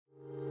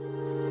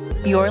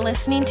You're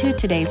listening to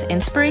today's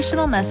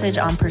inspirational message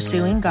on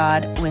pursuing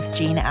God with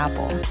Gene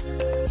Apple.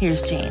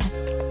 Here's Gene.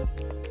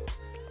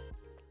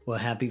 Well,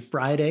 happy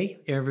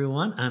Friday,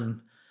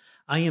 everyone.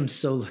 I am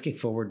so looking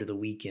forward to the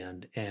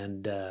weekend,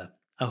 and I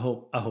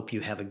hope you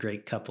have a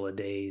great couple of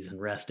days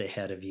and rest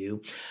ahead of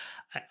you.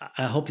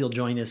 I hope you'll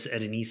join us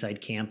at an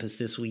Eastside campus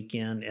this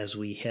weekend as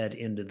we head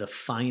into the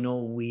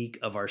final week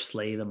of our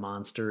Slay the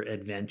Monster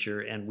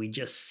adventure, and we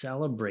just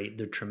celebrate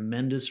the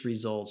tremendous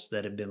results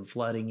that have been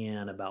flooding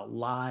in about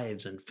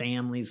lives and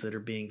families that are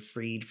being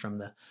freed from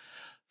the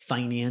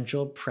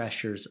financial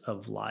pressures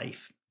of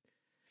life.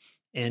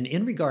 And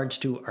in regards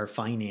to our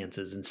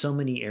finances in so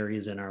many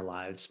areas in our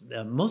lives,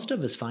 most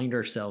of us find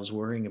ourselves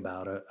worrying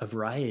about a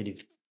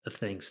variety of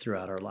things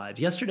throughout our lives.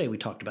 Yesterday, we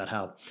talked about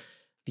how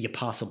the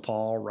Apostle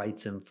Paul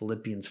writes in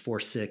Philippians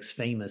 4:6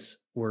 famous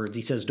words.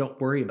 He says,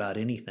 "Don't worry about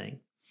anything."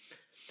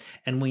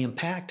 And we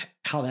unpacked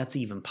how that's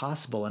even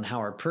possible and how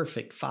our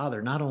perfect Father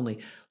not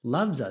only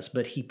loves us,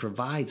 but he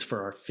provides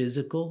for our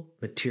physical,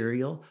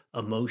 material,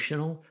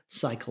 emotional,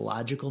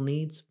 psychological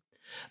needs.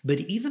 But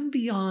even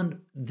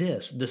beyond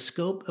this, the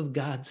scope of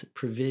God's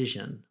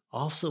provision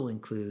also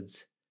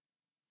includes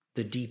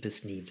the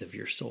deepest needs of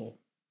your soul.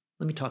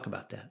 Let me talk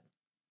about that.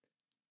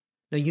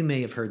 Now, you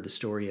may have heard the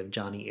story of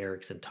Joni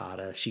Eareckson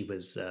Tada. She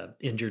was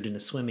injured in a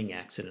swimming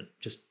accident,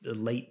 just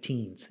late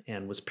teens,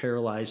 and was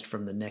paralyzed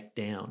from the neck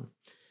down.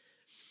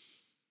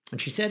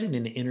 And she said in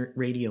an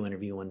radio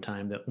interview one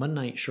time that one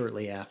night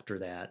shortly after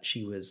that,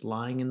 she was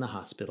lying in the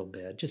hospital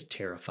bed, just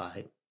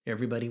terrified.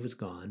 Everybody was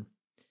gone.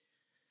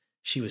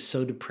 She was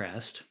so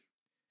depressed.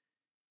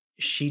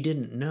 She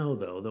didn't know,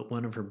 though, that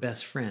one of her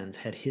best friends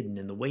had hidden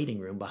in the waiting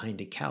room behind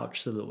a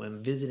couch so that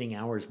when visiting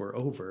hours were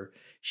over,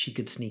 she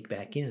could sneak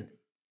back in.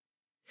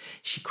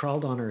 She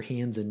crawled on her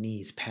hands and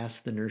knees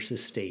past the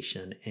nurse's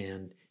station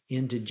and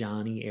into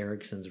Joni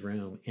Eareckson's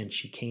room, and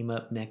she came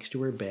up next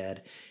to her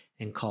bed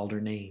and called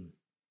her name.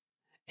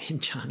 And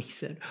Joni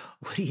said,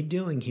 "What are you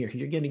doing here?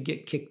 You're going to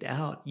get kicked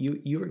out.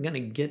 You are going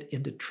to get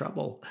into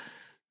trouble."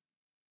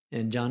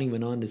 And Joni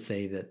went on to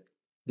say that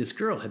this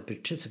girl had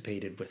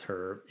participated with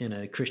her in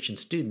a Christian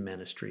student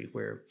ministry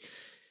where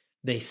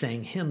they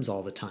sang hymns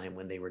all the time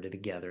when they were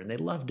together, and they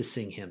loved to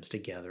sing hymns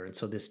together. And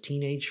so this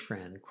teenage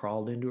friend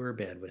crawled into her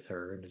bed with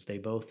her, and as they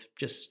both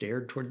just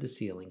stared toward the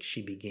ceiling,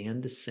 she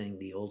began to sing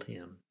the old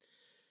hymn,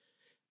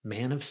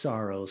 "Man of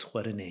sorrows,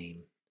 what a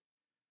name,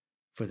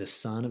 for the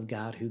Son of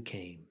God who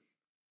came.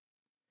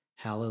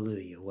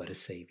 Hallelujah, what a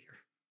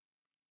Savior."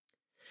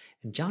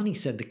 And Joni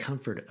said the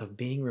comfort of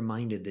being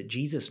reminded that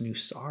Jesus knew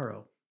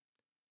sorrow.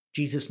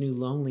 Jesus knew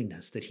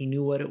loneliness, that he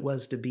knew what it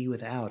was to be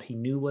without. He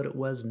knew what it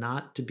was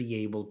not to be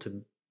able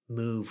to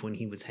move when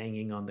he was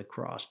hanging on the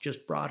cross.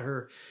 Just brought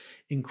her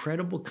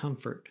incredible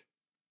comfort.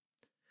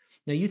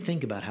 Now you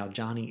think about how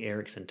Joni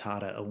Eareckson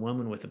Tada, a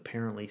woman with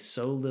apparently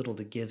so little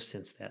to give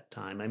since that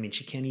time. I mean,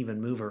 she can't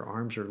even move her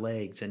arms or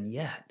legs, and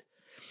yet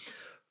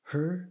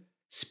her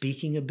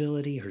speaking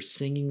ability, her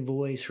singing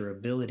voice, her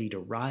ability to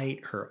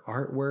write, her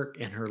artwork,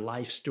 and her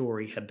life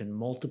story have been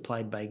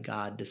multiplied by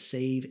God to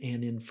save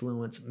and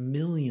influence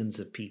millions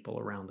of people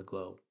around the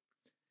globe.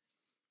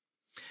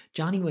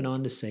 Joni went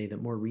on to say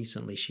that more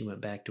recently she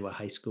went back to a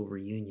high school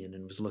reunion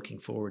and was looking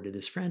forward to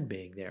this friend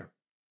being there.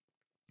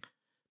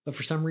 But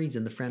for some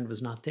reason, the friend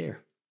was not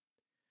there.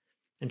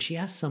 And she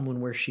asked someone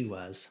where she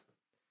was,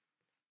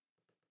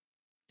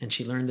 and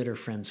she learned that her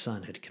friend's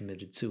son had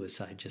committed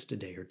suicide just a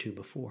day or two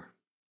before.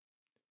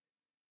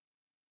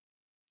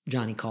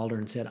 Joni called her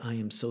and said, "I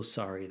am so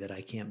sorry that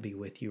I can't be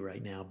with you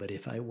right now, but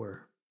if I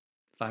were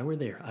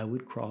there, I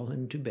would crawl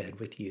into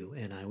bed with you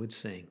and I would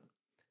sing,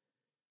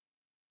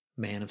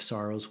 'Man of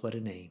sorrows, what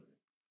a name,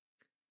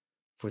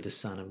 for the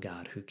Son of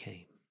God who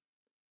came.'"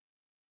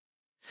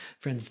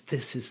 Friends,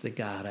 this is the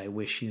God I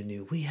wish you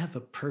knew. We have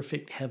a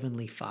perfect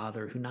heavenly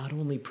Father who not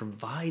only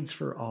provides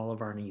for all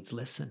of our needs,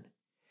 listen,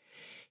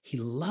 he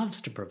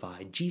loves to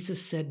provide.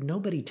 Jesus said,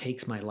 "Nobody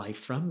takes my life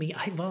from me.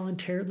 I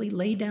voluntarily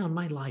lay down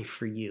my life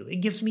for you.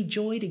 It gives me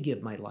joy to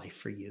give my life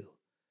for you."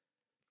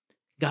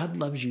 God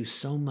loves you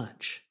so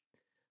much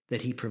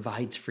that he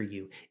provides for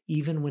you,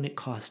 even when it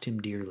cost him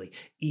dearly,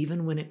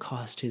 even when it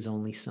cost his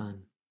only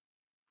son.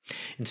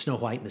 In Snow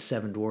White and the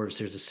Seven Dwarfs,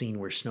 there's a scene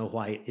where Snow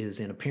White is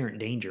in apparent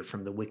danger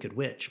from the wicked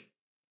witch.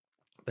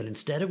 But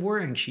instead of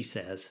worrying, she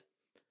says,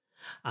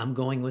 "I'm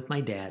going with my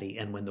daddy,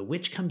 and when the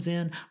witch comes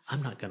in,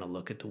 I'm not going to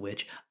look at the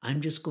witch. I'm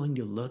just going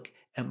to look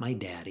at my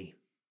daddy."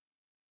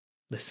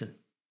 Listen,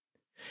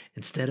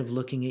 instead of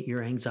looking at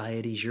your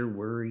anxieties, your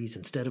worries,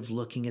 instead of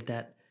looking at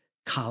that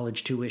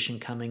college tuition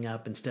coming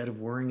up, instead of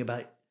worrying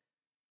about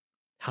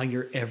how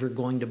you're ever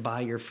going to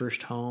buy your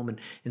first home, and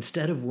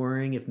instead of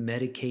worrying if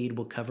Medicaid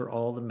will cover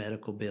all the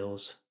medical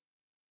bills,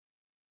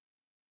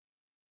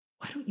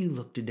 why don't you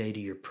look today to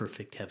your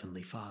perfect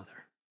heavenly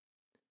Father?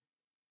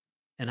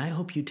 And I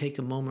hope you take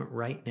a moment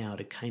right now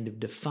to kind of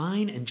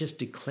define and just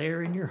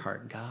declare in your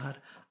heart,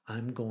 "God,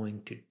 I'm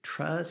going to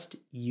trust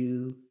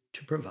you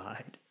to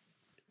provide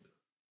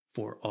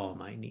for all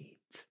my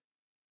needs."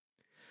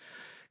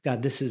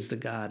 God, this is the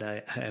God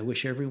I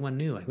wish everyone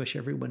knew. I wish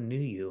everyone knew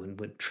you and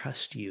would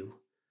trust you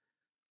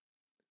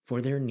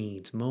for their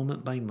needs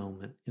moment by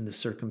moment in the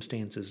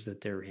circumstances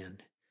that they're in.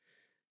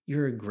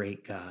 You're a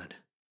great God.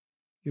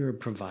 You're a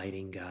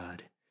providing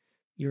God.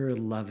 You're a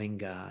loving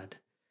God.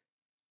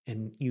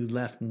 And you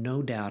left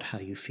no doubt how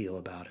you feel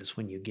about us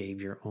when you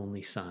gave your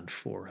only Son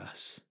for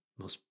us.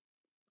 Most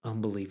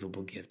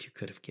unbelievable gift you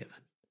could have given.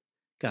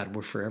 God,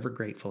 we're forever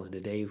grateful, and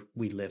today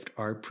we lift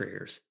our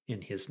prayers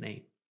in his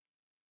name.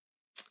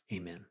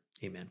 Amen.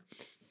 Amen.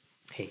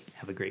 Hey,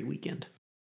 have a great weekend.